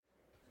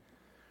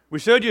We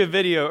showed you a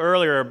video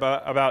earlier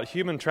about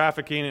human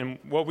trafficking, and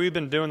what we've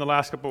been doing the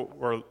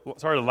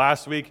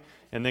last week,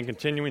 and then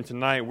continuing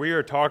tonight. We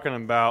are talking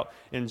about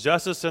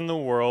injustice in the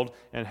world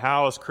and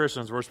how, as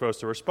Christians, we're supposed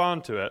to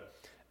respond to it.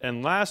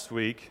 And last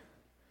week,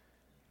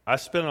 I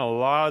spent a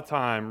lot of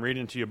time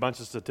reading to you a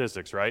bunch of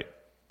statistics, right?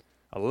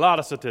 A lot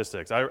of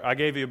statistics. I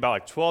gave you about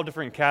like 12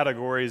 different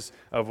categories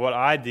of what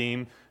I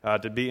deem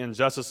to be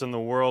injustice in the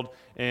world.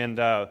 And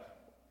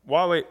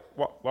while we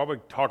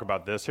talk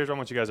about this, here's what I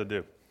want you guys to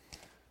do.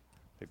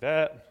 Take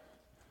that.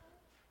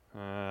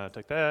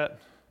 Take that.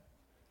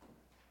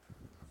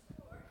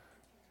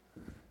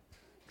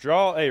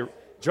 Draw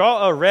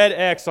a red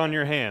X on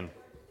your hand.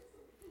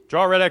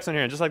 Draw a red X on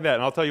your hand, just like that,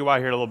 and I'll tell you why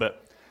here in a little bit.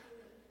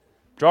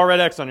 Draw a red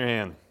X on your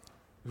hand.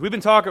 We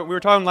were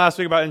talking last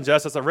week about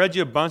injustice. I read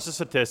you a bunch of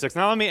statistics.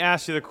 Now let me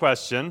ask you the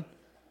question.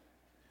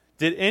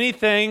 Did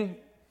anything,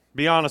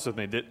 be honest with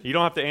me, you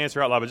don't have to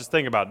answer out loud, but just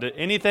think about it. Did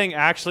anything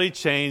actually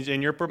change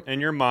in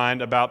your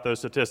mind about those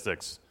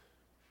statistics?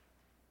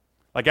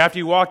 Like after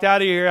you walked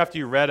out of here, after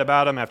you read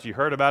about them, after you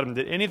heard about them,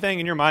 did anything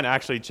in your mind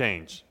actually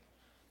change?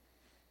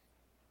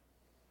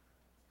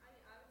 I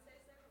would say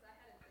so because I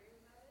had a dream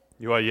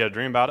about it. You had a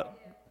dream about it?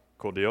 Yeah.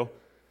 Cool deal.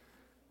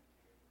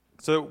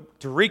 So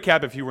to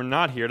recap, if you were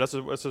not here, this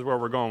is where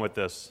we're going with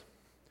this.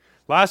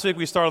 Last week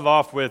we started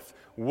off with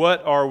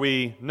what are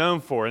we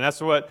known for? And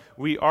that's what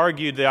we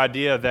argued, the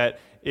idea that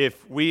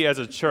if we as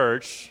a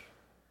church,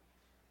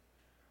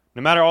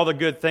 no matter all the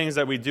good things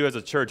that we do as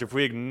a church, if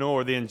we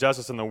ignore the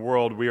injustice in the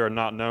world, we are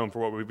not known for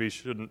what we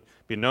shouldn't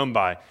be known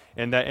by.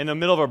 And that in the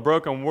middle of a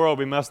broken world,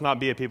 we must not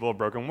be a people of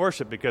broken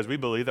worship, because we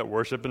believe that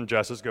worship and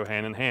justice go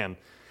hand in hand.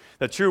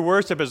 That true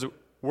worship is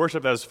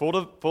worship that is full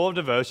of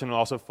devotion and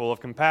also full of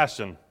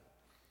compassion.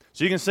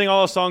 So you can sing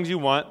all the songs you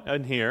want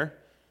in here.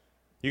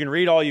 You can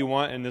read all you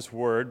want in this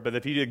word, but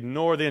if you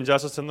ignore the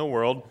injustice in the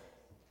world,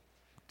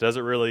 does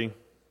it really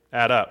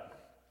add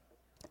up?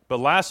 But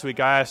last week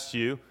I asked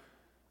you,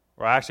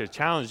 or I actually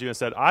challenged you and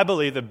said, I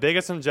believe the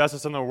biggest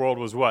injustice in the world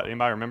was what?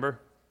 Anybody remember?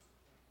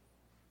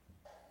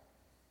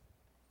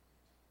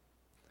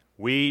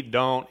 We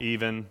don't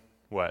even,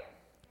 what?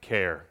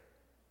 Care.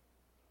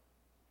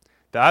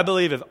 That I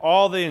believe with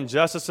all the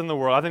injustice in the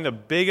world, I think the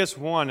biggest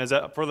one is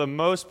that for the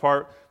most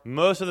part,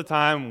 most of the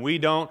time, we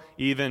don't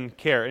even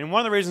care. And one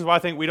of the reasons why I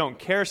think we don't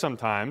care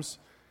sometimes,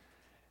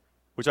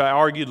 which I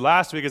argued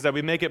last week, is that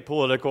we make it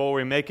political, or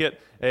we make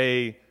it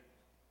a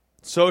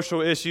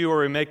social issue, or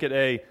we make it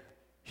a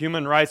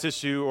human rights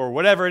issue, or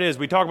whatever it is.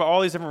 We talk about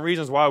all these different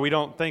reasons why we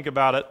don't think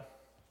about it,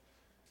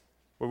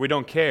 or we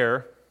don't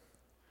care.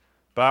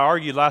 But I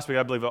argued last week,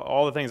 I believe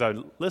all the things I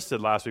listed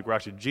last week were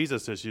actually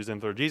Jesus issues, and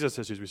if they're Jesus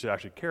issues, we should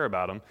actually care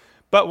about them.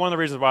 But one of the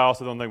reasons why I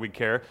also don't think we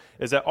care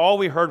is that all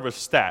we heard was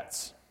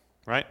stats,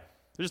 right?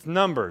 They're just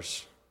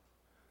numbers.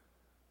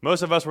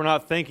 Most of us were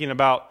not thinking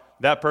about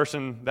that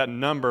person, that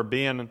number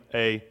being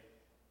a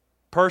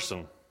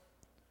person.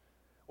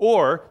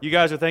 Or you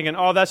guys are thinking,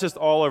 oh, that's just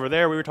all over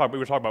there. We were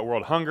talking about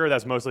world hunger.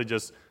 That's mostly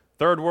just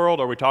third world.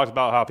 Or we talked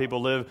about how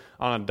people live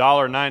on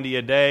 $1.90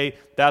 a day.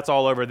 That's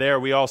all over there.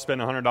 We all spend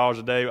 $100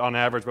 a day on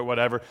average, but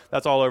whatever.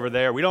 That's all over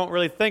there. We don't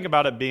really think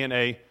about it being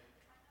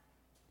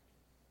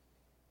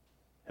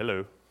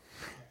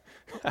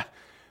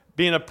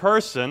being a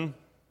person.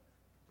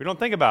 We don't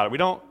think about it. We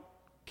don't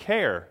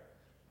care.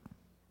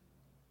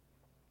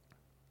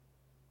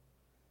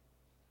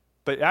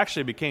 But it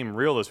actually became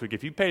real this week.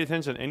 If you paid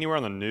attention anywhere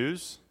on the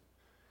news,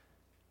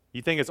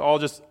 you think it's all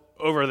just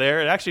over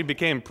there. It actually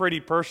became pretty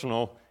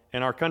personal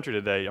in our country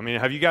today. I mean,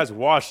 have you guys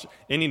watched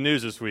any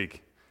news this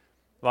week?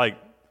 Like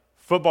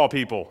football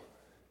people.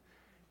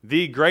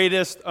 The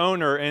greatest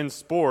owner in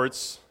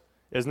sports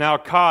is now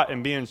caught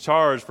and being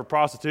charged for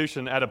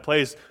prostitution at a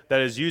place that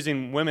is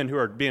using women who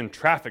are being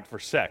trafficked for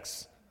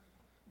sex.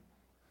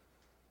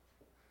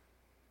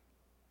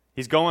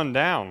 He's going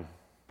down.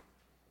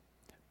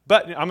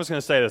 But I'm just going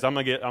to say this. I'm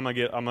going to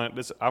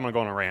go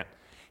on a rant.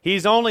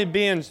 He's only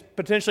being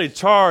potentially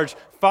charged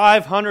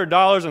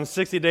 $500 and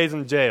 60 days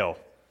in jail.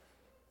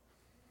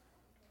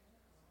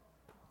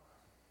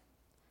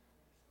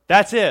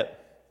 That's it.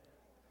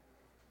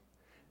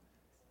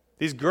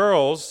 These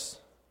girls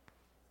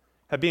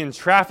have been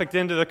trafficked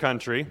into the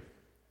country.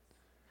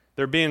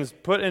 They're being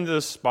put into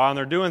this spa, and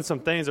they're doing some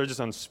things that are just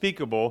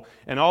unspeakable.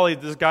 And all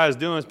this guy is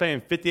doing is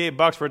paying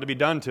 $58 for it to be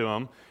done to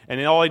him. And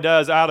then all he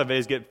does out of it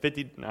is get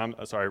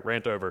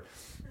rant over.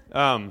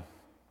 I'm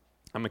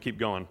going to keep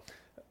going.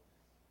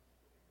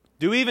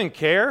 Do we even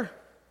care?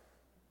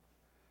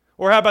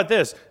 Or how about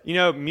this?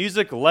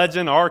 Music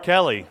legend R.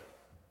 Kelly.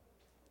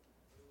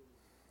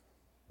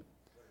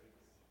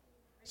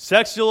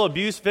 Sexual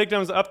abuse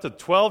victims up to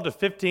 12 to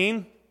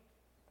 15.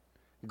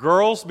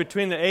 Girls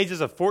between the ages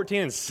of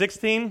 14 and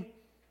 16.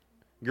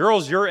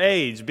 Girls your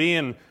age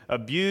being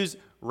abused,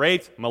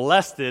 raped,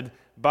 molested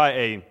by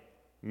a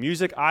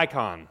music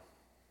icon.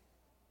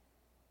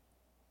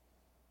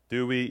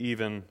 Do we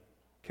even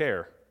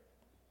care?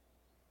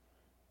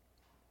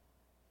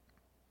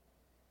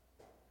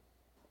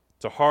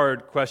 It's a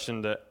hard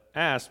question to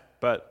ask,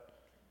 but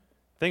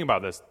think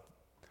about this.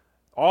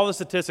 All the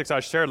statistics I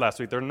shared last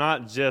week, they're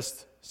not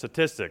just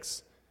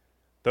statistics.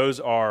 Those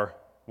are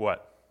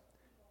what?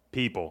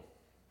 People.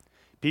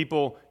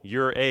 People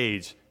your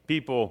age.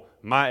 People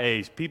my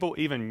age. People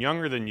even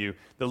younger than you.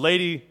 The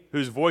lady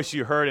whose voice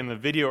you heard in the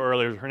video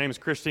earlier, her name is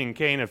Christine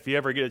Kane. If you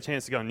ever get a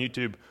chance to go on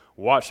YouTube,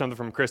 watch something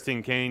from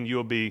Christine Kane,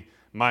 you'll be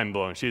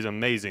mind-blown. She's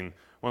amazing.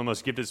 One of the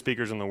most gifted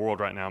speakers in the world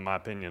right now, in my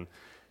opinion.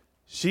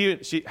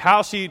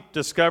 How she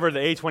discovered the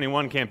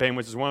A21 campaign,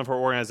 which is one of her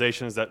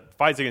organizations that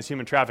fights against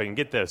human trafficking.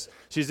 Get this.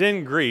 She's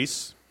in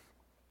Greece,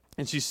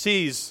 and she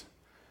sees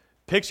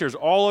pictures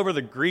all over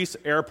the Greece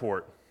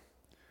airport.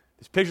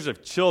 These pictures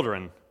of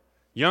children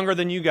younger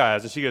than you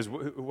guys. And she goes,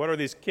 what are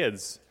these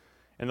kids?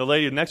 And the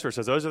lady next to her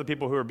says, those are the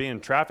people who are being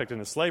trafficked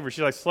into slavery.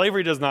 She's like,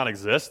 slavery does not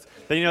exist.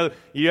 Then,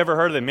 you ever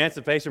heard of the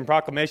Emancipation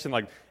Proclamation,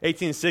 like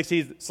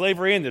 1860s,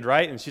 slavery ended,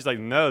 right? And she's like,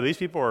 no, these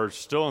people are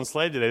still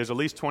enslaved today. There's at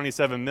least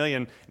 27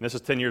 million, and this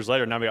is 10 years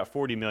later. Now we got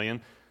 40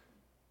 million.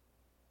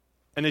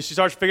 And then she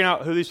starts figuring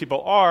out who these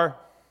people are.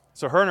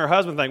 So her and her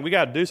husband think, we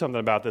got to do something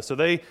about this. So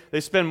they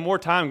spend more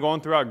time going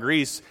throughout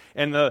Greece,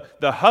 and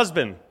the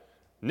husband,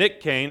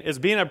 Nick Kane, is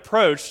being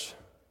approached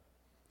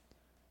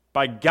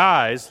by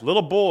guys,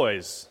 little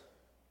boys,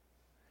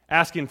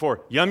 asking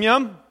for yum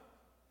yum,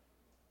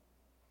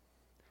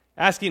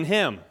 asking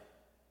him.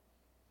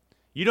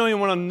 You don't even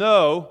want to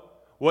know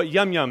what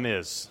yum yum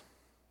is.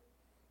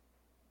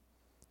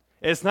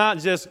 It's not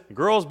just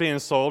girls being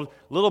sold,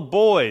 little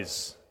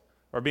boys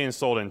are being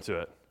sold into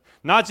it.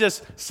 Not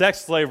just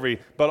sex slavery,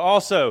 but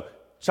also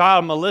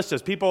child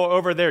militias. People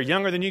over there,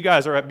 younger than you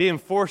guys, are being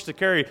forced to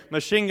carry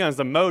machine guns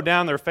to mow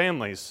down their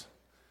families.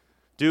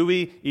 Do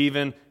we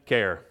even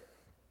care?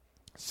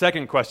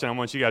 Second question I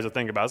want you guys to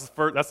think about.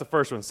 That's the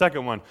first one.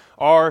 Second one,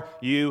 are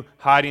you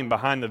hiding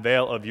behind the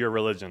veil of your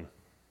religion?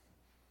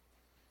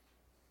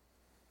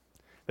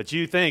 That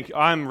you think,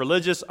 I'm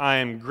religious, I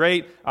am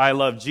great, I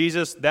love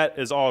Jesus, that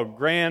is all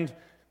grand,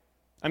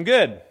 I'm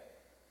good.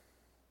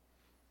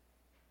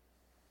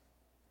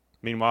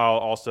 Meanwhile,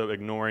 also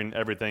ignoring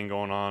everything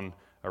going on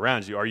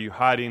around you. Are you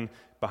hiding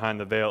behind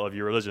the veil of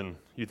your religion?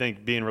 You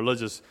think being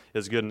religious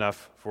is good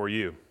enough for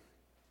you?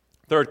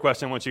 Third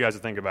question I want you guys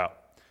to think about.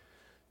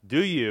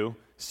 Do you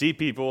see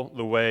people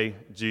the way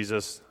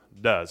Jesus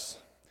does?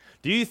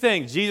 Do you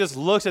think Jesus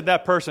looks at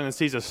that person and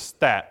sees a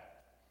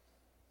stat?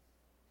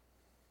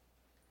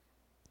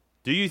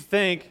 Do you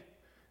think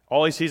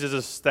all he sees is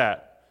a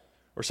stat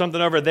or something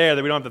over there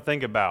that we don't have to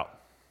think about?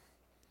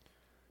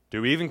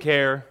 Do we even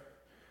care?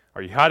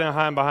 Are you hiding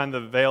behind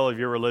the veil of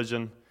your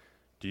religion?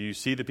 Do you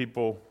see the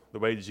people the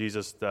way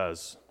Jesus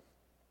does?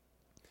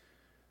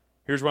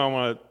 Here's what I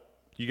want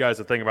you guys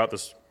to think about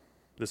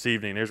this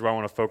evening. Here's what I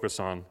want to focus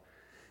on.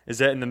 Is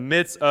that in the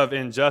midst of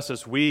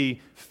injustice,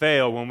 we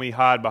fail when we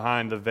hide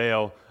behind the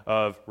veil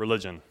of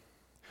religion.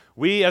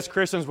 We as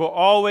Christians will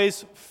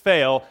always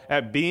fail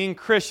at being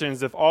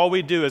Christians if all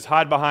we do is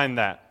hide behind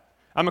that.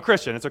 I'm a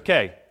Christian. It's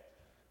okay.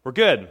 We're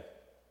good.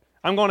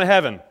 I'm going to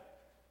heaven.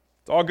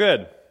 It's all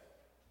good.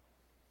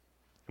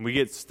 And we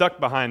get stuck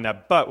behind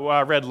that. But what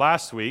I read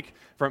last week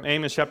from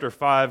Amos chapter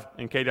 5,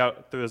 and Kate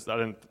out through this, I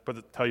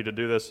didn't tell you to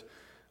do this.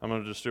 I'm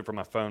going to just do it from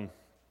my phone.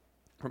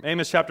 From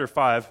Amos chapter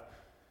 5,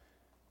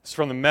 it's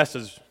from the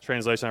Message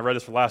translation. I read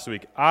this for last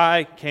week.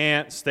 I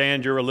can't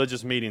stand your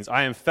religious meetings.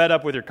 I am fed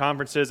up with your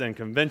conferences and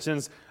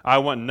conventions. I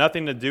want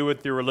nothing to do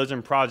with your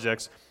religion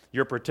projects,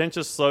 your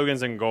pretentious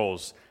slogans and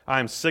goals. I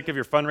am sick of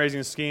your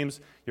fundraising schemes,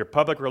 your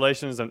public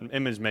relations and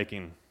image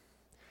making.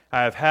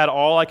 I have had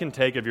all I can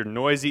take of your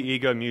noisy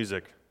ego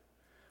music.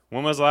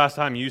 When was the last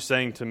time you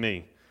sang to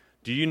me?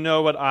 Do you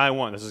know what I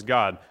want? This is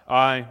God.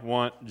 I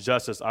want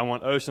justice. I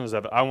want oceans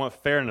of it. I want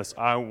fairness.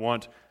 I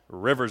want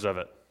rivers of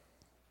it.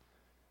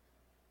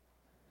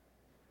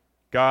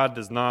 God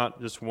does not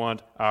just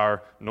want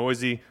our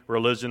noisy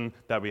religion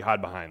that we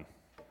hide behind.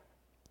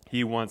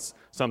 He wants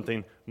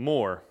something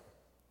more.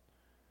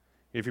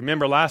 If you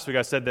remember last week,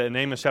 I said that in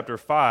Amos chapter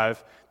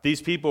 5, these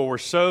people were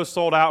so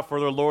sold out for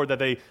their Lord that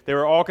they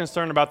were all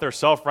concerned about their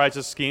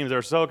self-righteous schemes. They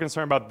were so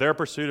concerned about their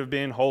pursuit of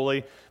being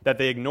holy that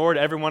they ignored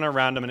everyone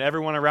around them, and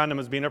everyone around them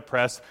was being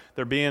oppressed.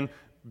 They're being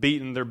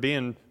beaten. They're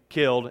being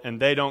killed, and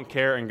they don't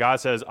care. And God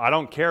says, I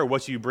don't care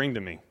what you bring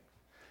to me.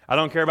 I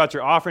don't care about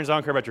your offerings. I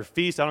don't care about your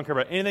feasts. I don't care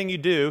about anything you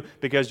do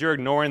because you're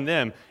ignoring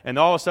them. And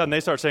all of a sudden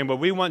they start saying, well,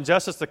 we want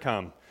justice to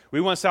come.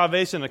 We want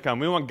salvation to come.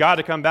 We want God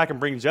to come back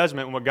and bring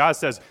judgment. And what God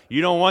says,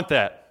 you don't want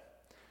that.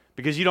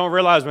 Because you don't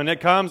realize when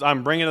it comes,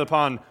 I'm bringing it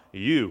upon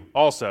you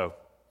also.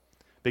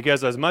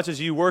 Because as much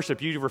as you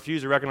worship, you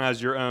refuse to recognize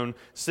your own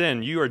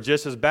sin. You are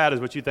just as bad as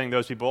what you think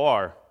those people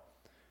are.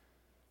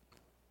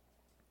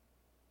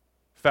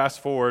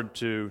 Fast forward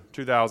to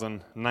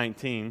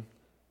 2019.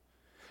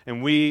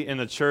 And we in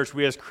the church,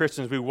 we as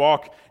Christians, we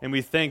walk and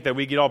we think that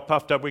we get all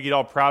puffed up, we get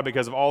all proud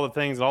because of all the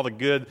things and all the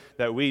good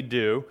that we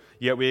do,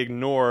 yet we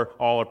ignore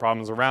all the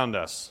problems around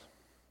us.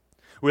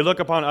 We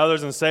look upon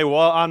others and say,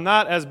 well, I'm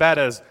not as bad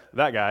as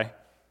that guy.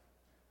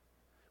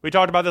 We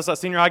talked about this at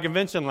Senior High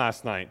Convention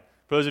last night,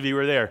 for those of you who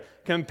were there.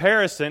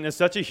 Comparison is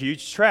such a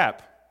huge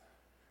trap.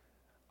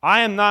 I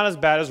am not as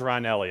bad as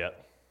Ryan Elliott.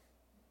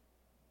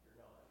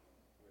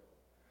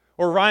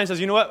 Or Ryan says,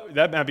 you know what,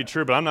 that might be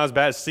true, but I'm not as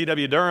bad as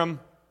C.W. Durham.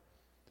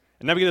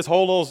 And then we get this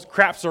whole little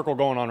crap circle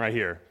going on right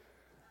here.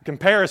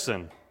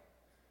 Comparison.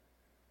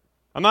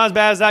 I'm not as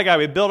bad as that guy.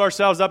 We build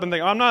ourselves up and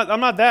think, I'm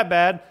not that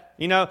bad.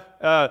 You know,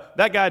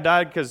 that guy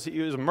died because he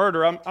was a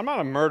murderer. I'm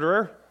not a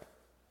murderer.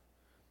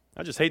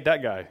 I just hate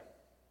that guy.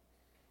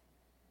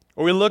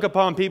 Or we look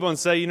upon people and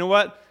say, you know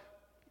what?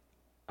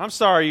 I'm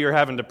sorry you're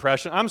having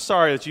depression. I'm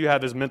sorry that you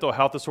have this mental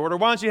health disorder.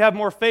 Why don't you have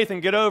more faith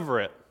and get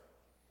over it?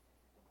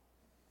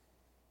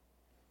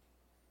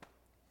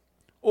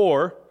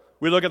 Or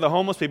we look at the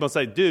homeless people and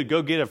say, dude,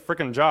 go get a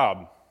freaking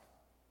job.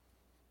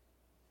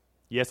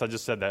 Yes, I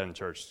just said that in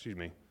church. Excuse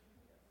me.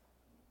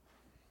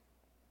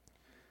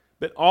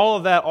 But all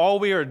of that, all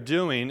we are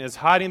doing is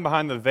hiding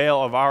behind the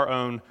veil of our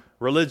own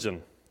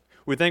religion.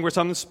 We think we're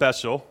something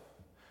special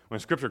when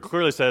Scripture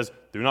clearly says,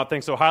 do not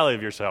think so highly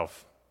of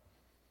yourself.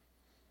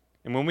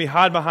 And when we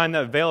hide behind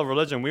that veil of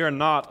religion, we are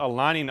not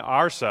aligning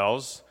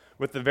ourselves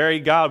with the very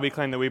God we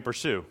claim that we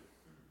pursue.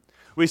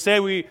 We say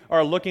we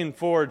are looking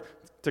forward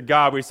to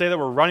God. We say that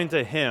we're running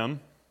to Him,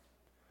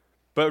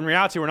 but in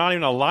reality, we're not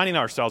even aligning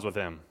ourselves with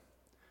Him.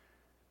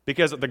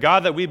 Because the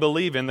God that we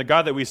believe in, the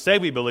God that we say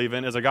we believe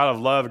in, is a God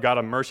of love, a God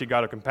of mercy,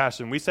 God of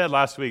compassion. We said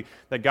last week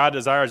that God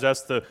desires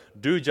us to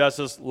do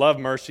justice, love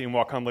mercy, and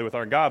walk humbly with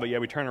our God, but yet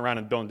we turn around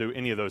and don't do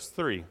any of those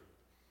three.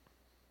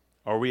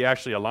 Are we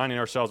actually aligning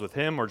ourselves with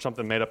Him or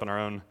something made up in our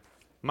own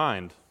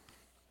mind?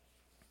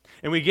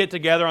 And we get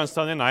together on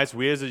Sunday nights,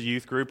 we as a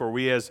youth group or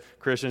we as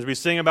Christians, we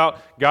sing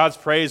about God's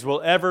praise will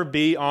ever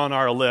be on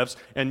our lips,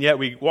 and yet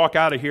we walk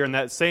out of here and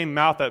that same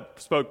mouth that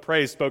spoke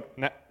praise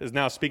is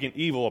now speaking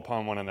evil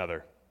upon one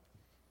another.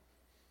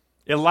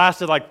 It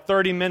lasted like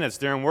 30 minutes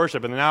during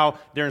worship, and now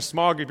during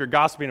small group you're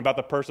gossiping about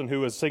the person who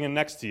was singing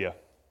next to you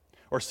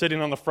or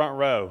sitting on the front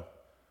row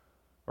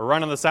or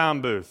running the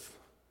sound booth.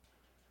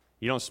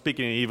 You don't speak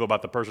any evil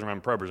about the person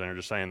running ProPresenter, you're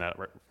just saying that.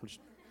 Right?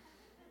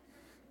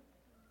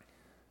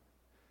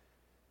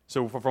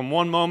 So from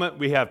one moment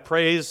we have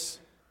praise,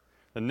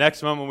 the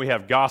next moment we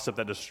have gossip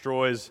that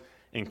destroys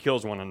and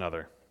kills one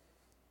another.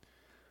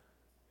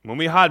 When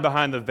we hide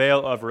behind the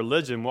veil of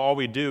religion, all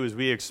we do is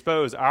we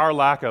expose our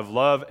lack of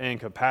love and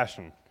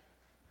compassion.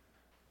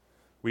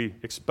 We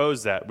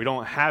expose that. We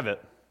don't have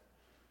it.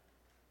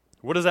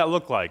 What does that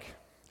look like?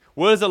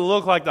 What does it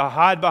look like to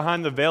hide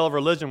behind the veil of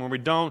religion when we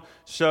don't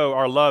show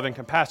our love and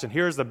compassion?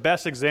 Here's the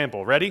best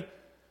example. Ready?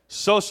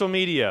 Social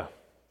media.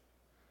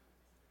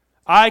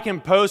 I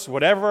can post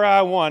whatever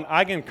I want.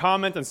 I can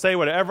comment and say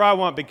whatever I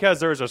want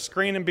because there's a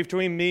screen in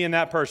between me and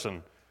that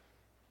person.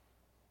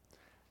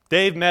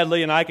 Dave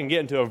Medley and I can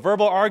get into a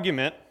verbal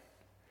argument,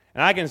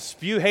 and I can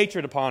spew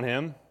hatred upon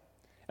him,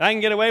 and I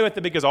can get away with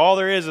it because all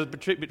there is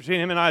between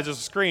him and I is just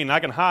a screen. I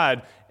can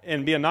hide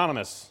and be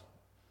anonymous.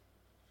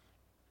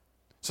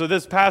 So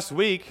this past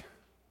week,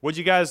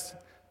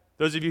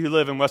 those of you who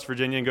live in West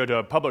Virginia and go to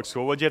a public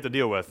school, what'd you have to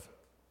deal with?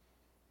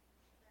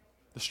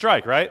 The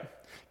strike, right?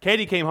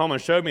 Katie came home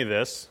and showed me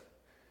this.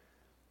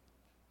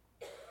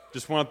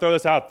 Just want to throw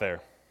this out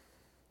there.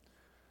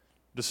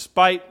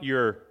 Despite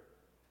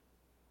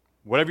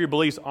whatever your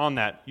beliefs on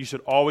that, you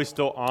should always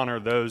still honor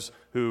those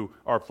who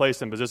are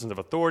placed in positions of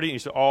authority. You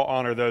should all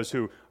honor those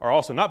who are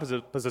also not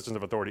positions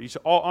of authority. You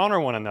should all honor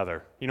one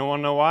another. You don't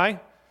want to know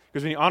why?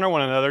 Because when you honor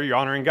one another, you're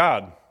honoring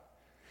God.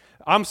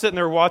 I'm sitting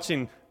there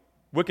watching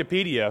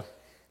Wikipedia.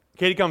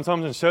 Katie comes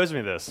home and shows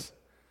me this.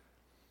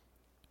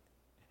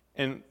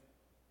 And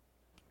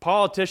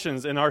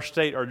politicians in our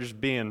state are just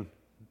being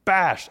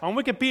bashed. On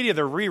Wikipedia,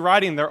 they're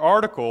rewriting their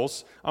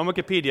articles on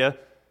Wikipedia,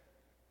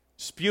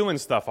 spewing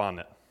stuff on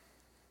it.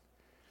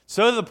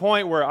 So to the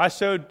point where I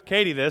showed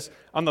Katie this,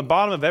 on the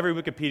bottom of every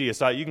Wikipedia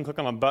site, you can click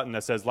on a button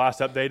that says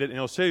last updated, and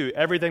it'll show you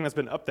everything that's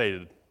been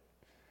updated.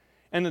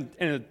 And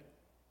in a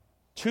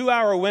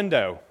 2-hour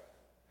window,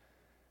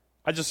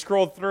 I just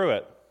scrolled through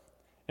it,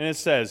 and it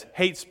says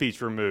hate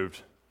speech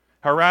removed,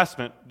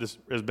 harassment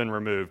has been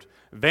removed,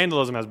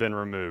 vandalism has been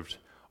removed.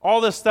 All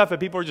this stuff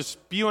that people are just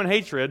spewing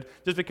hatred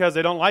just because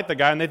they don't like the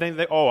guy and they think,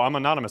 I'm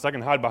anonymous. I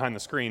can hide behind the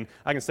screen.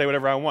 I can say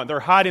whatever I want.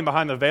 They're hiding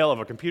behind the veil of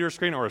a computer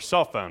screen or a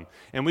cell phone.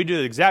 And we do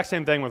the exact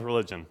same thing with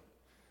religion.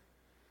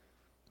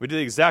 We do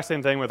the exact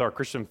same thing with our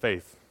Christian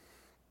faith.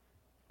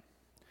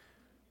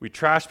 We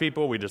trash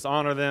people. We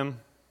dishonor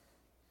them.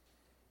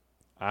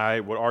 I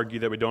would argue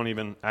that we don't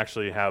even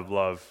actually have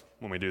love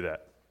when we do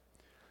that.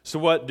 So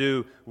what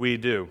do we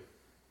do?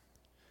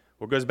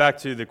 Well, it goes back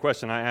to the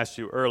question I asked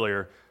you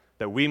earlier,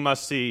 that we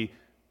must see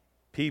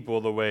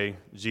people the way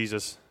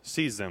Jesus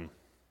sees them.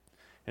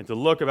 And to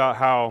look about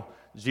how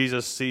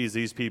Jesus sees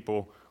these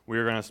people, we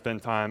are going to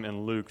spend time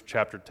in Luke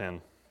chapter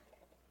 10.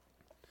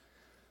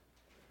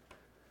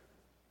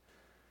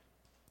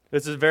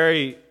 This is a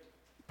very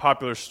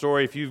popular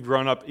story. If you've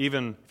grown up, if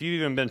you've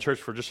even been in church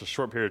for just a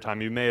short period of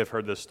time, you may have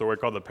heard this story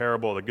called the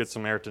parable of the Good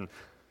Samaritan.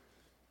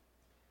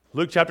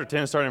 Luke chapter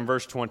 10, starting in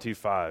verse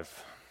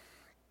 25.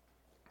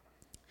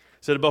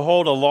 It said,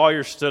 behold, a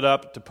lawyer stood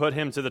up to put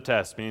him to the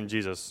test, meaning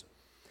Jesus.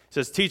 He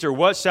says, teacher,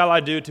 what shall I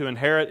do to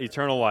inherit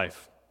eternal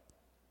life?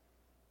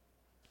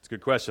 It's a good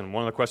question.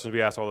 One of the questions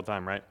we ask all the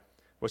time, right?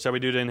 What shall we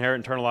do to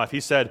inherit eternal life? He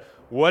said,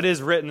 what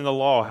is written in the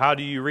law? How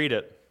do you read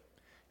it?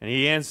 And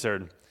he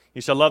answered,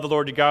 you shall love the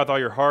Lord your God with all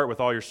your heart, with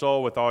all your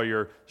soul, with all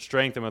your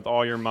strength, and with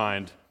all your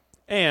mind,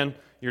 and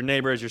your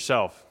neighbor as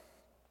yourself.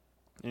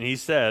 And he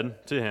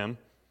said to him,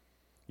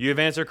 you have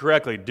answered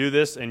correctly. Do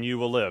this and you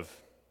will live.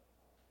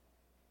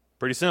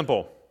 Pretty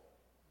simple.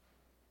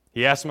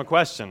 He asked him a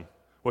question.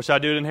 What shall I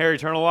do to inherit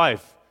eternal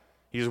life?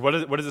 He says, what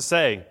does it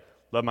say?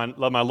 Love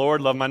my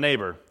Lord, love my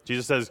neighbor.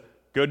 Jesus says,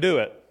 go do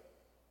it.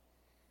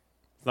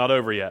 It's not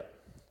over yet.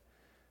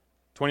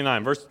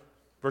 29, verse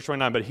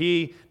 29. But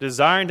he,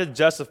 desiring to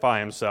justify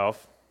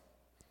himself,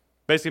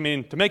 basically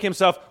meaning to make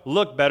himself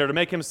look better, to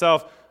make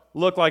himself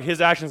look like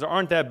his actions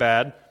aren't that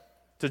bad,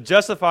 to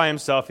justify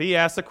himself, he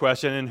asked the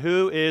question, and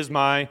who is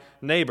my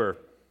neighbor?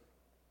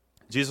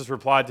 Jesus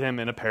replied to him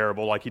in a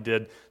parable like he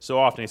did so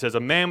often. He says, a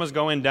man was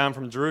going down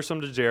from Jerusalem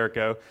to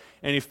Jericho,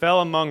 and he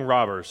fell among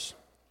robbers,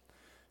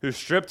 who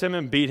stripped him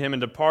and beat him and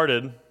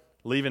departed,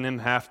 leaving him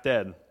half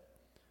dead.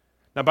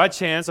 Now by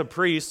chance a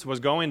priest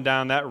was going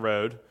down that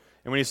road,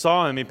 and when he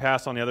saw him, he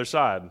passed on the other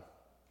side.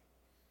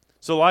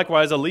 So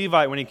likewise a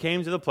Levite, when he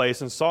came to the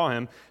place and saw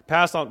him,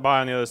 passed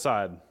by on the other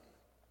side.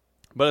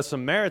 But a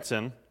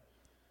Samaritan,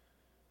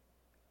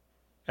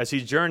 as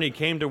he journeyed,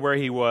 came to where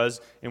he was,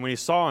 and when he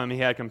saw him, he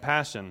had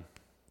compassion.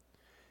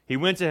 He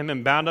went to him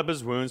and bound up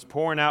his wounds,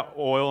 pouring out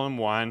oil and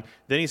wine.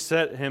 Then he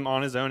set him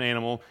on his own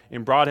animal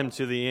and brought him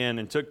to the inn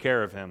and took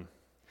care of him.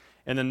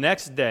 And the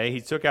next day he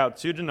took out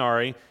 2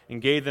 denarii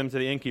and gave them to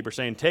the innkeeper,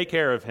 saying, take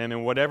care of him,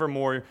 and whatever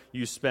more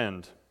you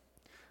spend,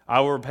 I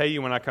will repay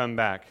you when I come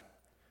back.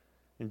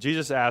 And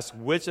Jesus asked,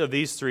 which of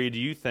these 3 do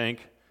you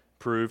think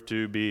proved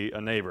to be a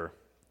neighbor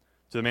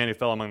to the man who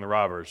fell among the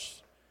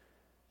robbers?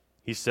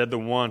 He said, the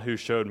one who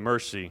showed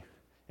mercy.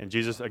 And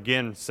Jesus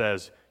again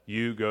says,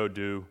 you go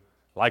do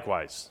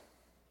likewise.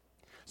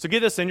 So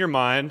get this in your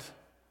mind.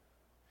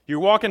 You're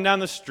walking down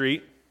the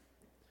street.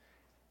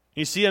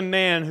 You see a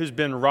man who's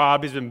been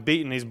robbed, he's been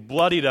beaten, he's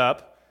bloodied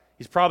up.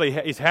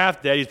 He's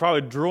half dead. He's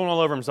probably drooling all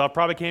over himself,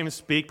 probably can't even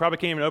speak, probably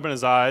can't even open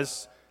his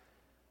eyes.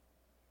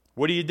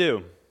 What do?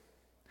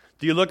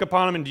 Do you look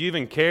upon him and do you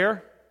even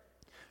care?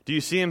 Do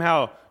you see him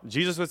how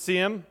Jesus would see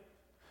him?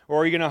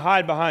 Or are you going to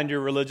hide behind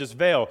your religious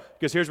veil?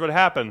 Because here's what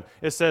happened.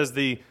 It says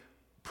the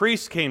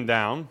priest came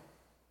down,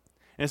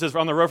 and it says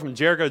on the road from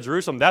Jericho to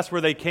Jerusalem, that's where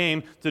they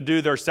came to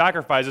do their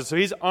sacrifices. So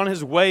he's on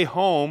his way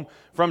home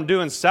from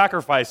doing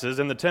sacrifices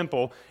in the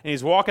temple, and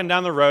he's walking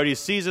down the road. He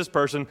sees this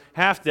person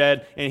half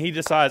dead, and he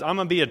decides, I'm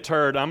going to be a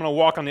turd. I'm going to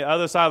walk on the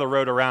other side of the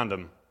road around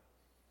him.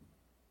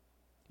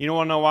 You don't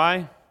want to know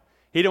why?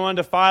 He didn't want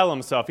to defile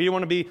himself. He didn't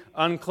want to be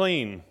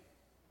unclean.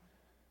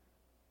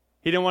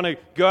 He didn't want to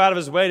go out of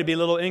his way to be a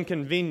little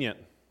inconvenient.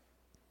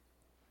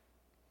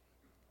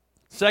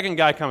 Second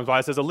guy comes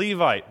by, says a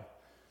Levite.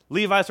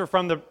 Levites were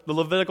from the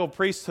Levitical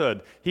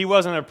priesthood. He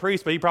wasn't a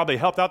priest, but he probably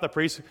helped out the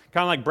priest,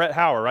 kind of like Brett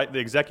Hauer, right? The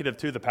executive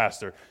to the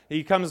pastor.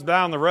 He comes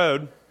down the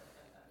road.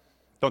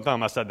 Don't tell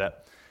him I said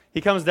that.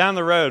 He comes down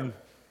the road,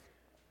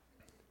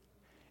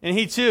 and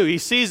he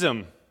sees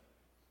him,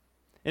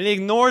 and he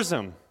ignores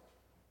him.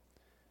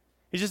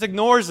 He just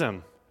ignores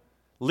him,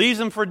 leaves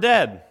him for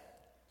dead.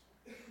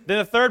 Then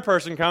a third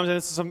person comes, and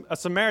it's a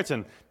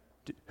Samaritan.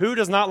 Who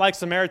does not like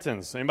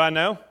Samaritans? Anybody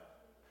know?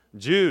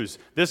 Jews.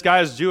 This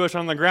guy is Jewish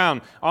on the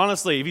ground.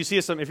 Honestly,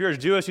 if you're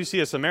Jewish, you see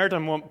a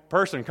Samaritan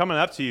person coming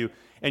up to you,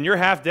 and you're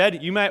half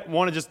dead, you might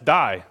want to just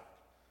die.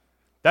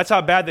 That's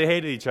how bad they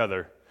hated each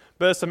other.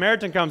 But a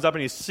Samaritan comes up,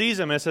 and he sees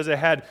him, and it says it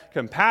had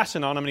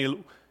compassion on him, and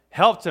he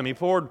helped him. He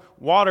poured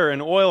water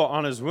and oil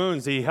on his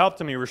wounds. He helped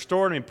him. He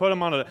restored him. He put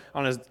him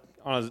on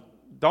his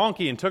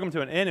donkey and took him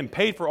to an inn and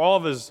paid for all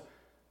of his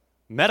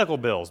medical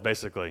bills,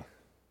 basically.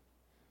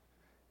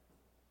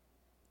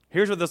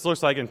 Here's what this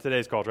looks like in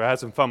today's culture. I had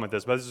some fun with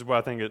this, but this is what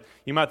I think.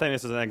 You might think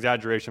this is an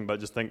exaggeration, but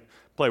just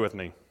play with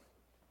me.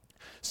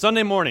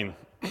 Sunday morning,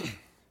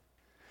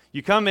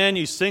 you come in,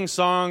 you sing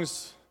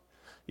songs,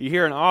 you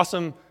hear an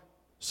awesome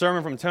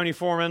sermon from Tony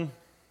Foreman,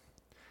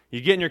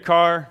 you get in your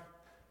car,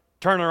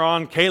 turn her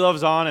on,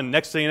 K-Love's on, and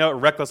next thing you know,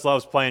 Reckless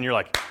Love's playing. You're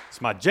like,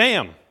 it's my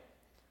jam.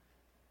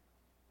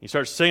 You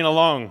start singing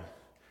along.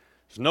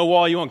 There's no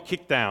wall you won't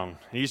kick down.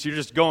 You're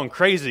just going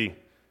crazy.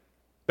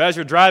 But as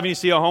you're driving, you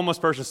see a homeless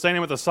person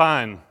standing with a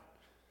sign.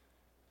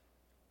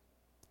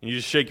 And you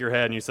just shake your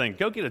head and you think,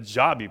 go get a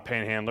job, you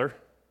panhandler.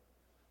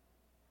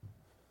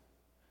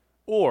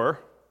 Or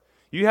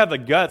you have the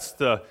guts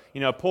to,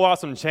 pull out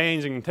some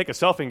change and take a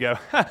selfie and go,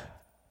 ha,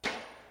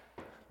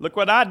 look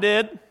what I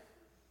did.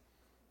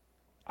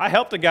 I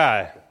helped a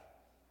guy.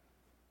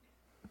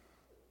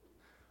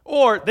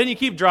 Or then you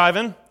keep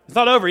driving. It's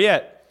not over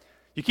yet.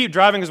 You keep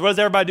driving because what does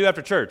everybody do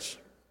after church?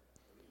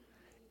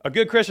 A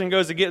good Christian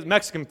goes to get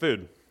Mexican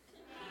food.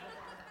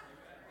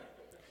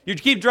 You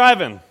keep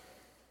driving.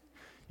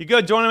 You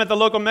go join them at the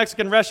local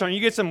Mexican restaurant. You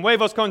get some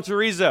huevos con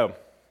chorizo.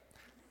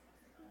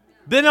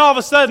 Then all of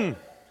a sudden,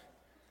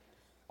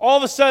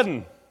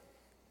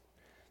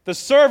 the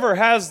server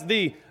has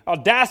the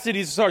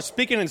audacity to start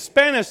speaking in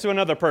Spanish to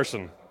another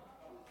person.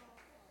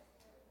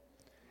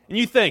 And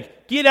you think,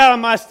 get out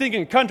of my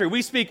stinking country.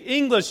 We speak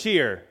English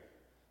here.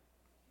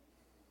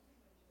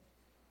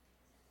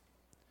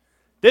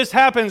 This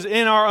happens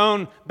in our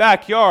own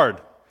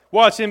backyard.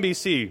 Watch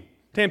NBC.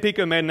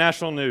 Tampico made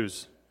national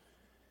news.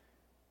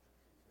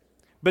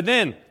 But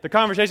then the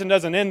conversation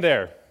doesn't end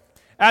there.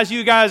 As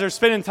you guys are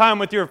spending time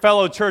with your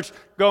fellow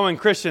church-going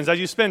Christians, as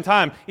you spend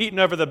time eating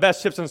over the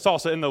best chips and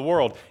salsa in the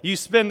world, you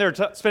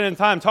spending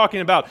time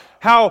talking about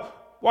how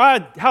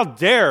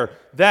dare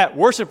that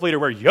worship leader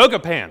wear yoga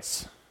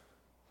pants?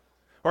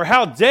 Or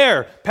how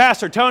dare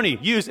Pastor Tony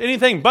use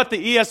anything but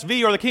the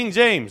ESV or the King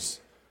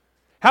James?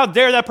 How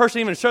dare that person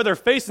even show their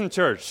face in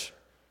church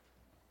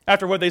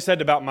after what they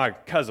said about my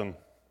cousin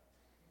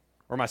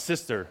or my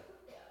sister?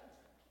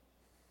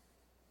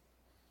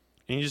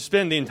 And you just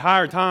spend the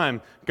entire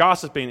time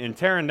gossiping and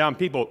tearing down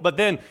people. But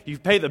then you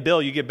pay the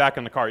bill, you get back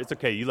in the car. It's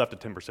okay, you left a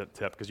 10%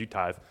 tip because you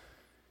tithe.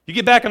 You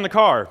get back in the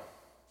car,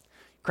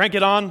 crank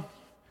it on,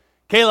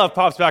 K-Love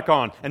pops back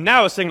on, and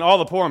now it's singing All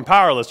the Poor and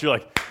Powerless. You're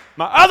like,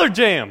 my other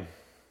jam.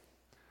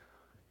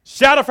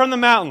 Shout it from the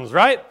mountains,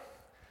 right?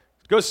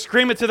 Go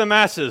scream it to the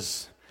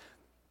masses.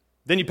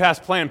 Then you pass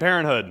Planned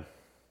Parenthood.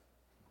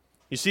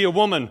 You see a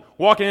woman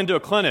walking into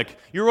a clinic.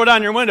 You roll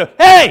down your window,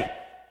 hey,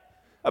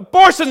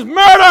 abortion's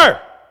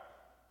murder!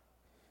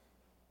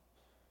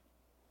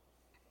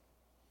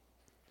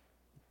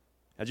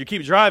 As you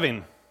keep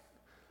driving,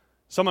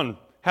 someone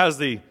has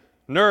the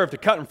nerve to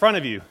cut in front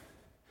of you. You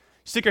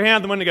stick your hand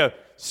out the window and go,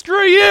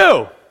 screw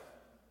you!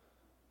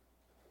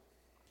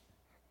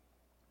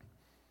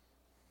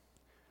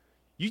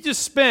 You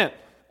just spent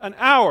an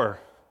hour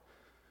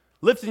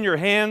lifting your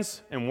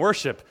hands in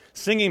worship,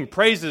 singing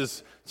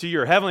praises to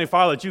your Heavenly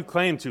Father that you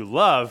claim to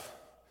love,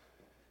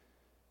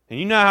 and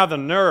you now have the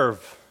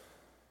nerve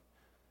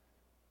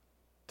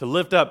to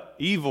lift up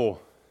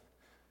evil,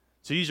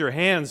 to use your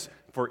hands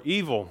for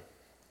evil.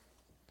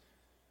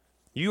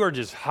 You are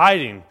just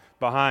hiding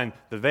behind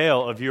the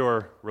veil of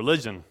your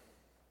religion.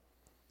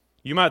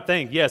 You might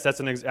think, yes, that's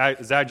an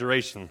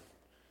exaggeration.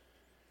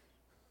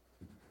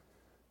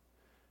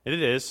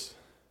 It is,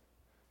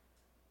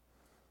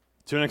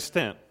 to an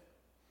extent.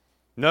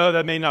 No,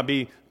 that may not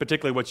be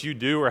particularly what you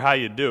do or how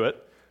you do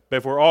it, but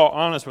if we're all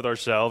honest with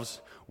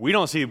ourselves, we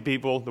don't see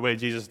people the way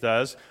Jesus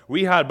does.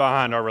 We hide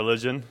behind our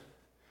religion,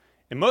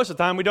 and most of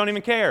the time we don't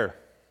even care.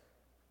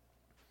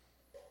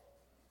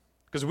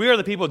 Because we are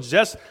the people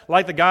just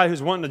like the guy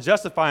who's wanting to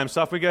justify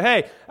himself. We go,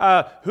 hey,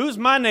 who's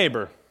my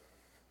neighbor?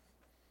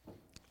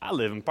 I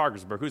live in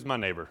Parkersburg. Who's my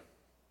neighbor?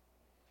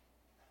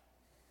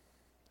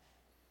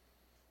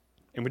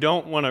 And we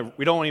don't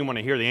even want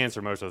to hear the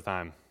answer most of the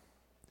time.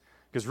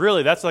 Because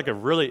really, that's like a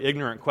really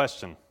ignorant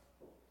question.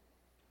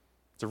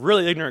 It's a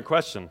really ignorant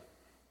question.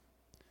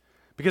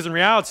 Because in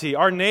reality,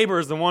 our neighbor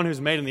is the one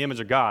who's made in the image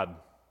of God.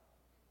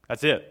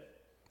 That's it.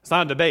 It's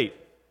not a debate.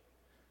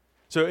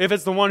 So if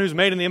it's the one who's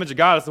made in the image of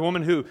God, it's the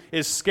woman who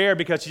is scared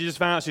because she just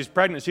found out she's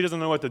pregnant. She doesn't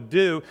know what to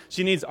do.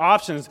 She needs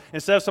options.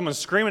 Instead of someone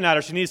screaming at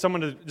her, she needs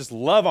someone to just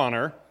love on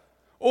her.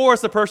 Or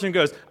it's the person who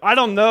goes, I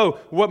don't know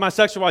what my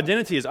sexual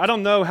identity is. I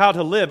don't know how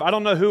to live. I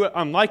don't know who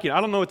I'm liking. I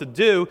don't know what to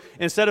do.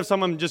 Instead of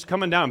someone just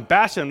coming down and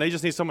bashing them, they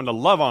just need someone to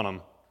love on them.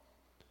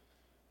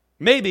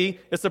 Maybe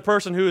it's the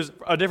person who is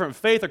a different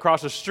faith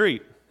across the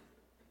street.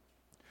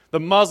 The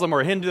Muslim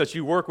or Hindu that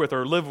you work with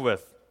or live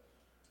with,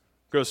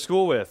 go to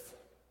school with.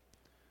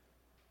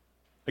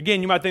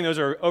 Again, you might think those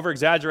are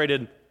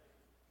over-exaggerated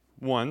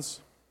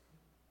ones.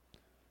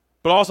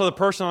 But also the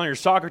person on your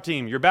soccer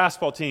team, your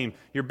basketball team,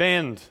 your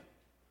band,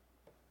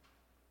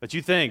 that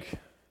you think,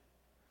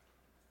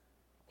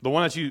 the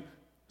one that you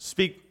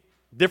speak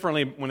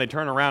differently when they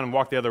turn around and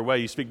walk the other way,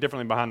 you speak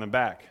differently behind their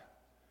back.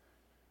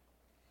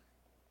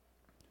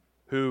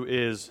 Who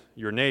is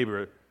your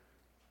neighbor?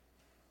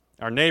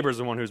 Our neighbor is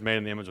the one who's made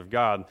in the image of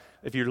God.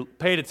 If you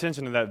paid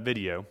attention to that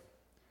video,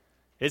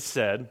 it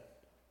said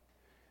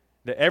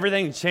that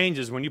everything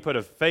changes when you put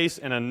a face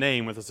and a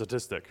name with a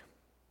statistic.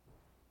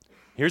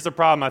 Here's the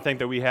problem I think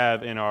that we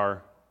have in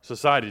our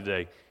society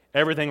today.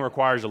 Everything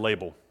requires a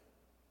label.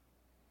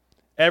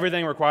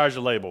 Everything requires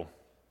a label.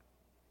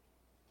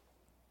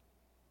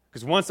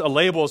 Because once a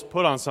label is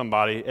put on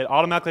somebody, it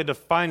automatically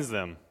defines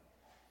them.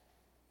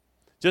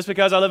 Just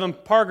because I live in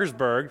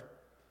Parkersburg,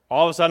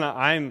 all of a sudden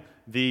I'm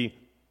the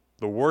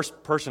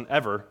worst person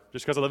ever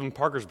just because I live in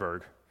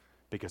Parkersburg.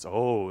 Because,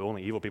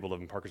 only evil people live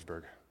in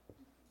Parkersburg.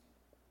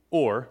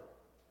 Or,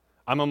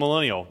 I'm a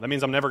millennial. That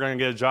means I'm never going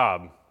to get a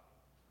job.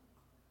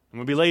 I'm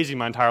going to be lazy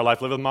my entire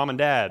life, live with mom and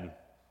dad.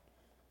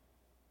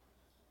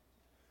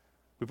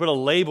 We put a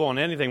label on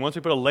anything. Once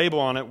we put a label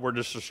on it, we're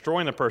just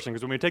destroying the person.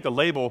 Because when we take a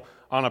label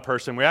on a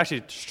person, we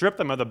actually strip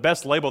them of the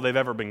best label they've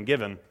ever been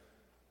given,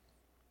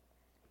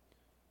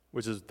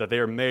 which is that they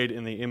are made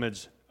in the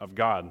image of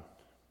God.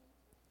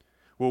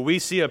 Will we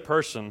see a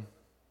person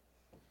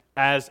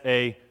as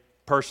a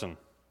person?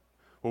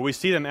 Will we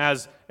see them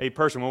as a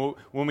person?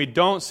 When we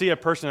don't see a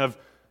person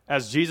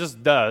as Jesus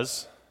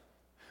does,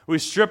 we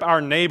strip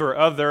our neighbor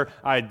of their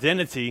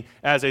identity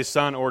as a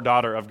son or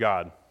daughter of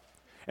God.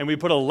 And we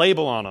put a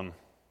label on them.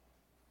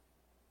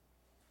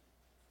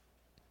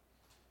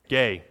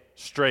 Gay,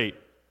 straight,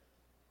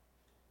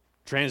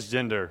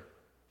 transgender,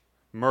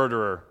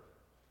 murderer,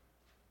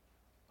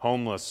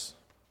 homeless,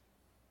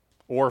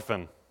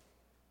 orphan.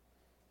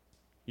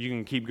 You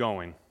can keep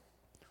going.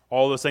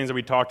 All those things that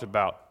we talked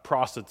about,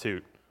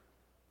 prostitute,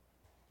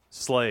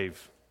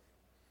 slave.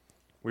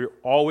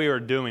 All we are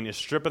doing is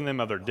stripping them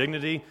of their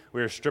dignity.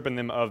 We are stripping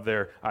them of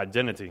their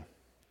identity.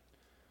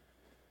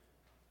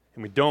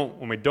 And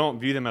when we don't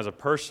view them as a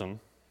person,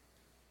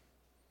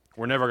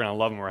 we're never going to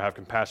love them or have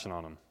compassion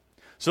on them.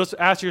 So let's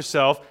ask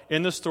yourself,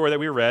 in the story that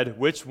we read,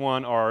 which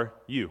one are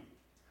you?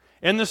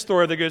 In the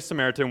story of the Good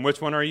Samaritan,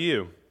 which one are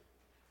you?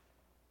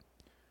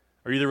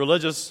 Are you the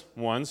religious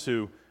ones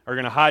who are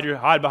going to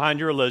hide behind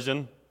your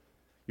religion?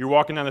 You're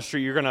walking down the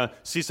street, you're going to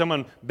see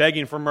someone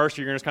begging for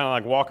mercy, you're going to just kind of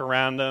like walk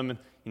around them,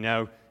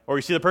 or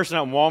you see the person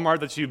out in Walmart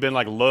that you've been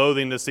like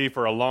loathing to see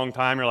for a long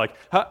time, you're like,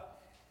 huh,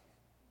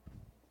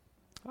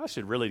 I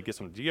should really get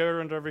some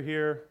deodorant over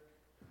here.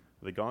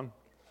 Are they gone?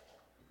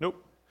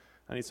 Nope.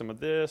 I need some of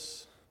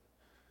this.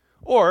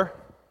 Or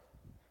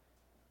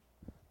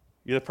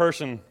you're the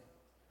person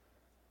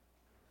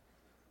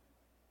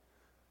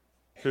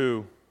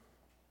who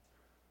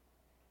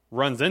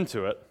runs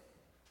into it,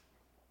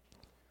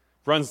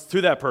 runs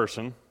to that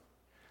person,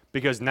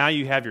 because now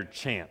you have your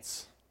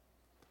chance.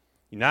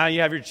 Now you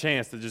have your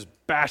chance to just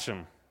bash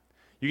them.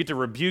 You get to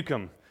rebuke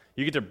them.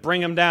 You get to bring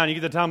them down. You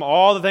get to tell them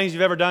all the things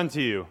you've ever done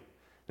to you.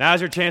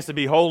 Now's your chance to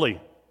be holy.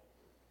 And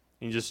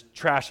you just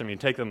trash them. You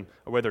take them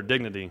away their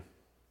dignity.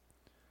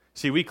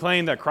 See, we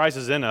claim that Christ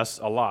is in us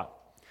a lot.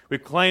 We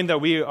claim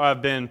that we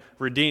have been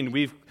redeemed.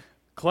 We've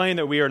claimed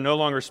that we are no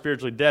longer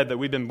spiritually dead, that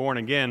we've been born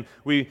again.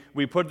 We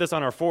put this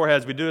on our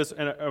foreheads. We do this,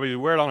 and we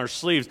wear it on our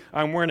sleeves.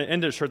 I'm wearing an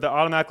Indit shirt that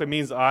automatically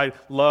means I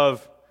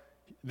love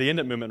the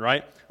Indit movement,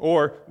 right?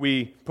 Or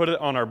we put it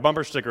on our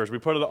bumper stickers. We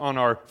put it on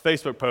our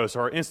Facebook posts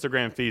or our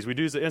Instagram feeds. We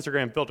use the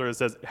Instagram filter that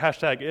says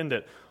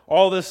 #Indit.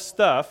 All this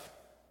stuff,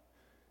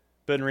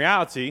 but in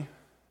reality,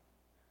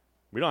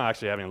 we don't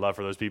actually have any love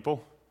for those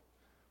people.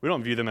 We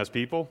don't view them as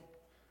people.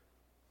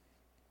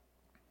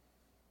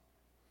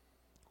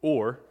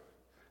 Or,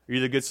 are you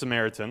the Good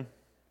Samaritan?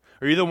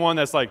 Are you the one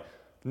that's like,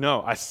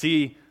 no, I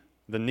see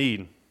the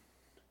need.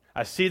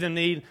 I see the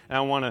need, and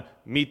I want to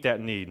meet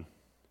that need.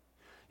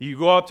 You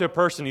go up to a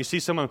person, you see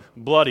someone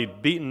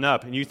bloodied, beaten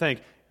up, and you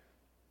think,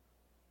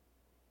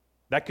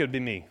 that could be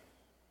me.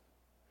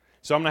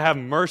 So I'm going to have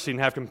mercy and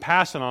have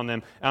compassion on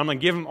them, and I'm going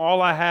to give them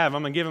all I have.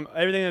 I'm going to give them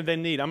everything that they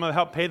need. I'm going to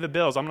help pay the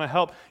bills. I'm going to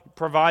help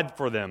provide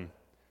for them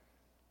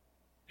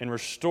and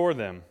restore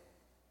them.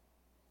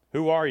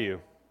 Who are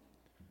you?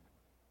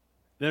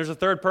 There's a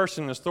third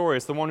person in the story.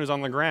 It's the one who's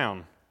on the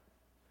ground.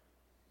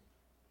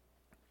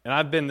 And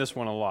I've been this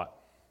one a lot.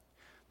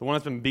 The one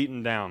that's been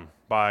beaten down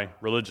by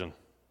religion.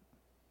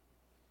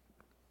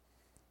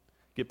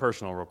 Get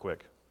personal real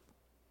quick.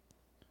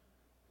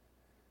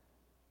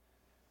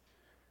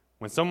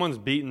 When someone's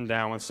beaten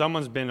down, when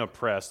someone's been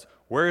oppressed,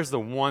 where is the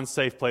one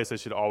safe place they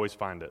should always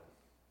find it?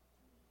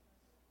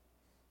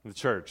 The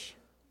church.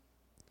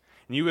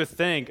 And you would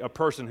think a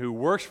person who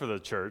works for the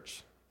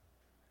church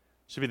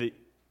should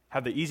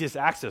have the easiest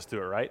access to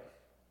it, right?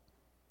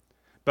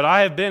 But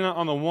I have been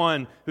on the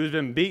one who's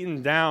been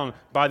beaten down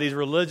by these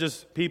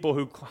religious people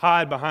who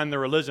hide behind their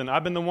religion.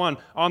 I've been the one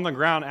on the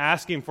ground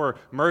asking for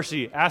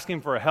mercy,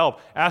 asking for help,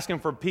 asking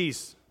for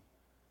peace.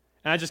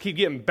 And I just keep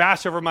getting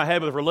bashed over my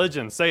head with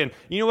religion, saying,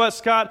 you know what,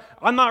 Scott?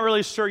 I'm not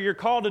really sure you're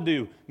called to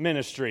do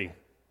ministry.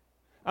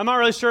 I'm not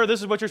really sure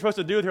this is what you're supposed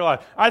to do with your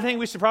life. I think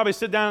we should probably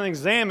sit down and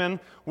examine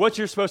what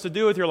you're supposed to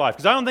do with your life.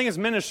 Because I don't think it's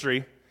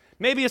ministry.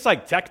 Maybe it's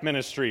like tech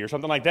ministry or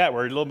something like that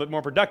where you're a little bit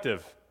more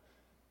productive.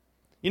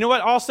 You know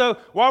what? Also,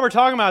 while we're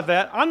talking about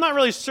that, I'm not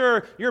really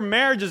sure your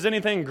marriage is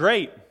anything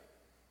great.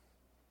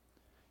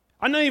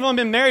 I know you've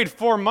only been married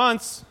 4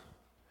 months,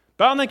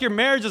 but I don't think your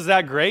marriage is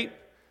that great.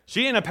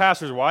 She ain't a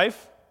pastor's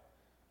wife.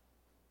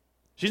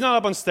 She's not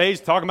up on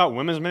stage talking about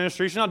women's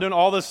ministry. She's not doing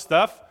all this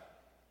stuff.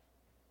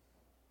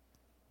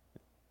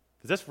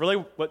 Is this really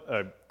what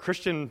a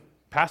Christian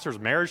pastor's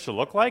marriage should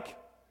look like?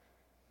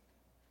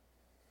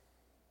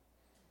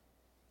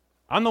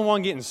 I'm the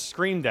one getting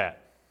screamed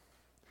at.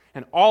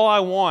 And all I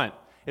want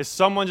is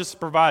someone just to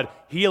provide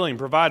healing,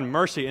 provide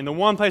mercy. And the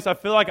one place I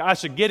feel like I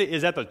should get it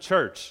is at the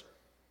church.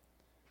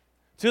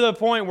 To the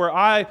point where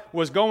I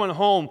was going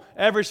home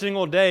every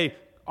single day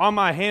on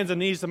my hands and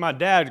knees to my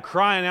dad,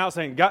 crying out,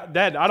 saying, God,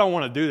 Dad, I don't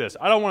want to do this.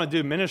 I don't want to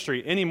do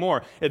ministry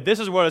anymore. If this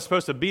is what it's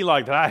supposed to be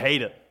like, then I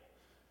hate it.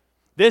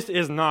 This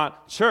is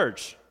not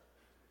church.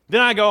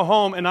 Then I go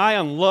home and I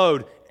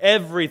unload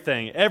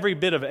everything, every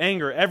bit of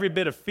anger, every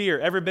bit of fear,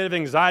 every bit of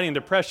anxiety and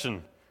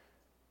depression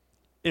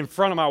in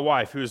front of my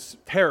wife, who's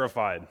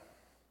terrified.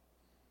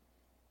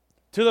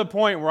 To the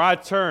point where I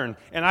turn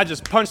and I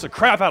just punch the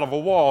crap out of a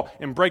wall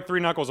and break 3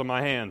 knuckles on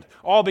my hand.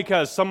 All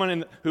because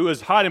someone who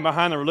is hiding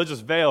behind the religious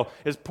veil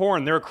is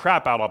pouring their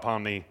crap out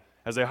upon me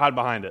as they hide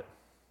behind it.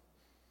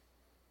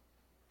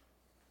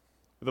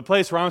 The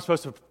place where I'm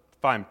supposed to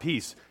find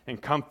peace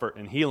and comfort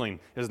and healing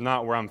is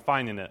not where I'm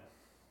finding it.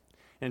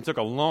 And it took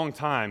a long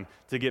time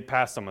to get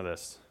past some of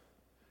this.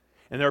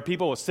 And there are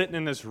people sitting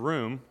in this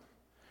room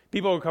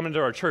People who come into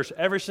our church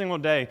every single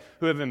day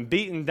who have been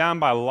beaten down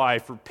by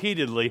life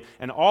repeatedly,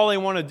 and all they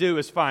want to do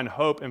is find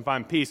hope and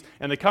find peace.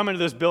 And they come into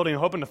this building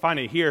hoping to find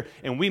it here,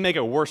 and we make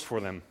it worse for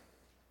them.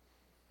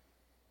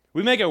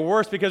 We make it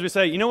worse because we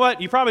say, you know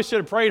what? You probably should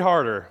have prayed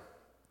harder.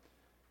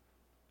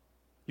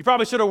 You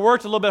probably should have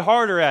worked a little bit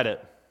harder at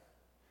it.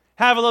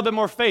 Have a little bit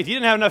more faith. You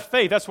didn't have enough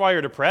faith. That's why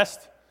you're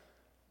depressed.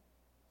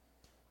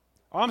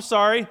 Oh, I'm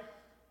sorry.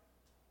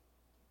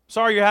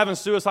 Sorry you're having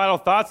suicidal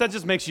thoughts. That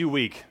just makes you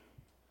weak.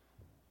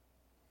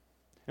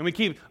 And we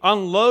keep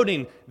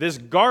unloading this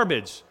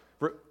garbage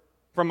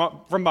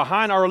from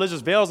behind our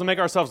religious veils to make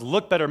ourselves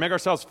look better, make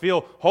ourselves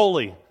feel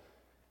holy.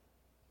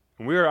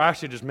 And we are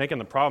actually just making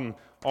the problem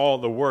all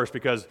the worse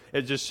because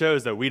it just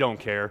shows that we don't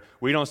care.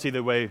 We don't see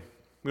people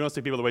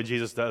the way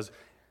Jesus does.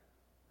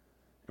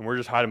 And we're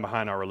just hiding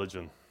behind our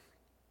religion.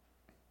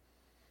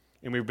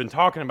 And we've been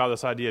talking about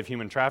this idea of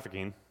human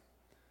trafficking,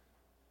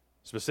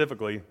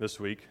 specifically this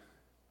week.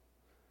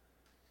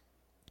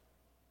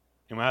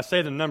 And when I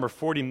say the number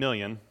 40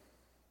 million,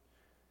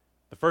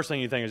 the first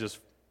thing you think is just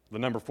the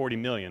number 40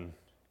 million.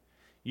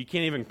 You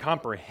can't even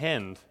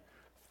comprehend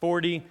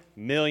 40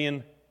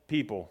 million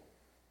people.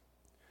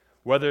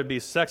 Whether it be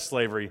sex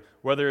slavery,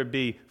 whether it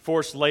be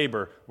forced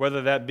labor,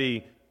 whether that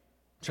be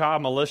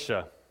child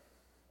militia.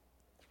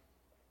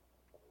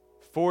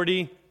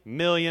 40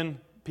 million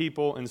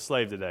people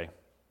enslaved today.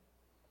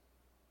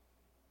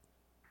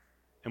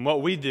 And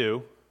what we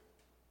do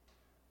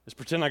is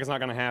pretend like it's not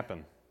going to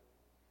happen.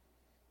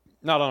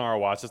 Not on our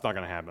watch. It's not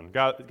going to happen.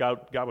 God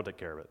will take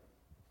care of it.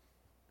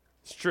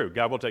 It's true.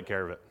 God will take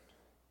care of it.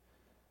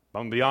 But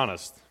I'm going to be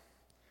honest.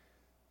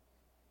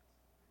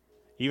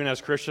 Even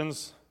as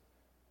Christians,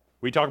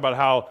 we talk about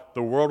how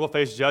the world will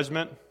face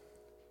judgment.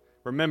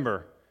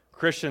 Remember,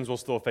 Christians will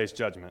still face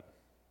judgment.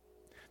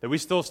 That we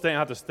still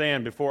have to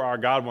stand before our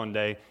God one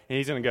day, and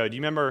He's going to go, do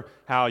you remember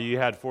how you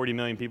had 40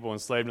 million people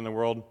enslaved in the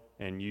world,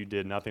 and you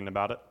did nothing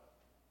about it?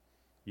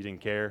 You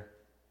didn't care?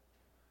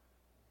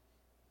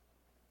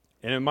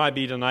 And it might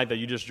be tonight that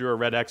you just drew a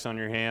red X on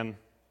your hand, and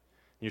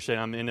you're saying,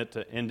 I'm in it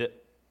to end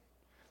it.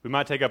 We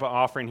might take up an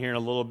offering here in a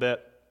little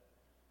bit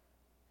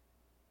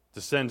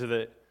to send to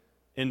the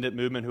End It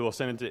movement, who will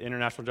send it to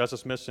International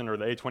Justice Mission or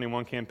the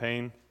A21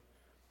 campaign.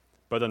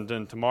 But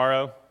then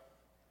tomorrow,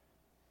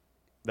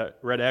 that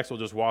red X will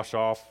just wash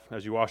off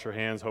as you wash your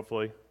hands,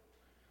 hopefully.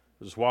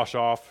 It'll just wash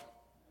off.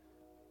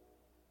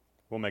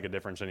 Won't make a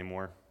difference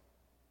anymore.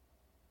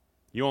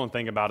 You won't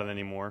think about it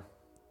anymore.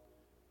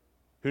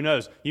 Who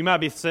knows? You might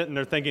be sitting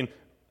there thinking,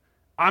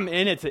 I'm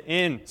in it to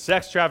end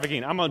sex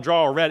trafficking. I'm going to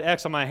draw a red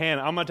X on my hand.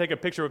 I'm going to take a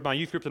picture with my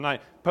youth group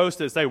tonight, post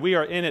it, say, we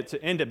are in it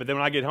to end it. But then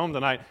when I get home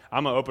tonight,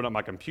 I'm going to open up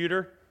my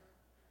computer.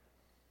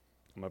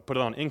 I'm going to put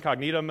it on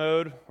incognito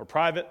mode or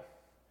private.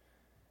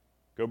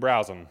 Go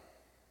browsing.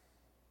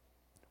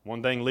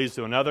 One thing leads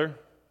to another,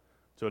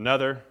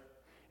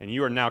 and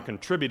you are now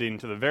contributing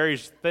to the very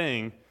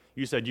thing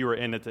you said you were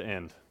in it to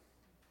end.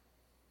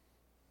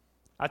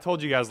 I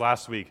told you guys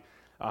last week,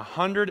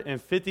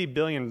 $150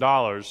 billion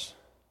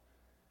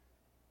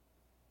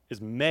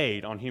is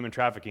made on human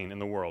trafficking in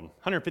the world.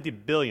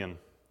 $150 billion.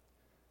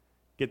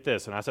 Get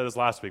this, and I said this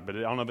last week, but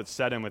I don't know if it's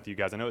set in with you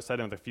guys. I know it's set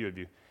in with a few of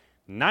you.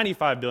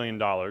 $95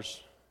 billion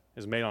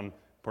is made on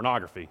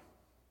pornography.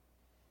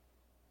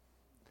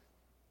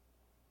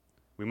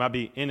 We might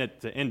be in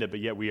it to end it, but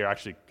yet we are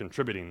actually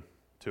contributing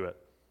to it.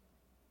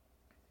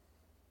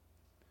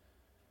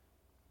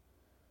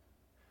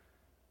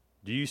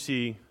 Do you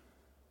see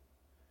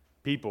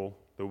people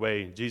the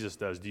way Jesus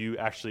does? Do you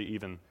actually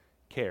even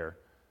care?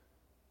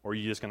 Or are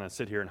you just going to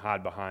sit here and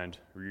hide behind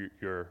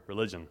your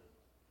religion?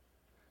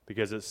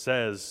 Because it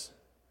says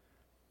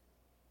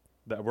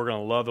that we're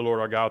going to love the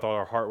Lord our God with all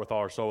our heart, with all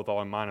our soul, with all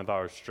our mind, with all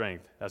our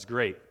strength. That's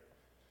great.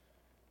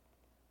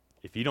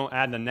 If you don't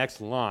add the next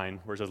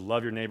line where it says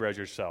love your neighbor as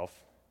yourself,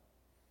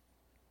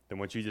 then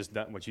what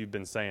you've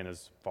been saying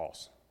is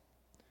false.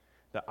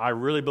 That I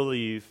really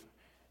believe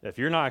that if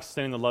you're not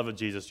extending the love of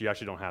Jesus, you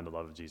actually don't have the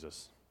love of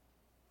Jesus.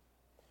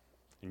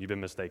 And you've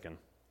been mistaken.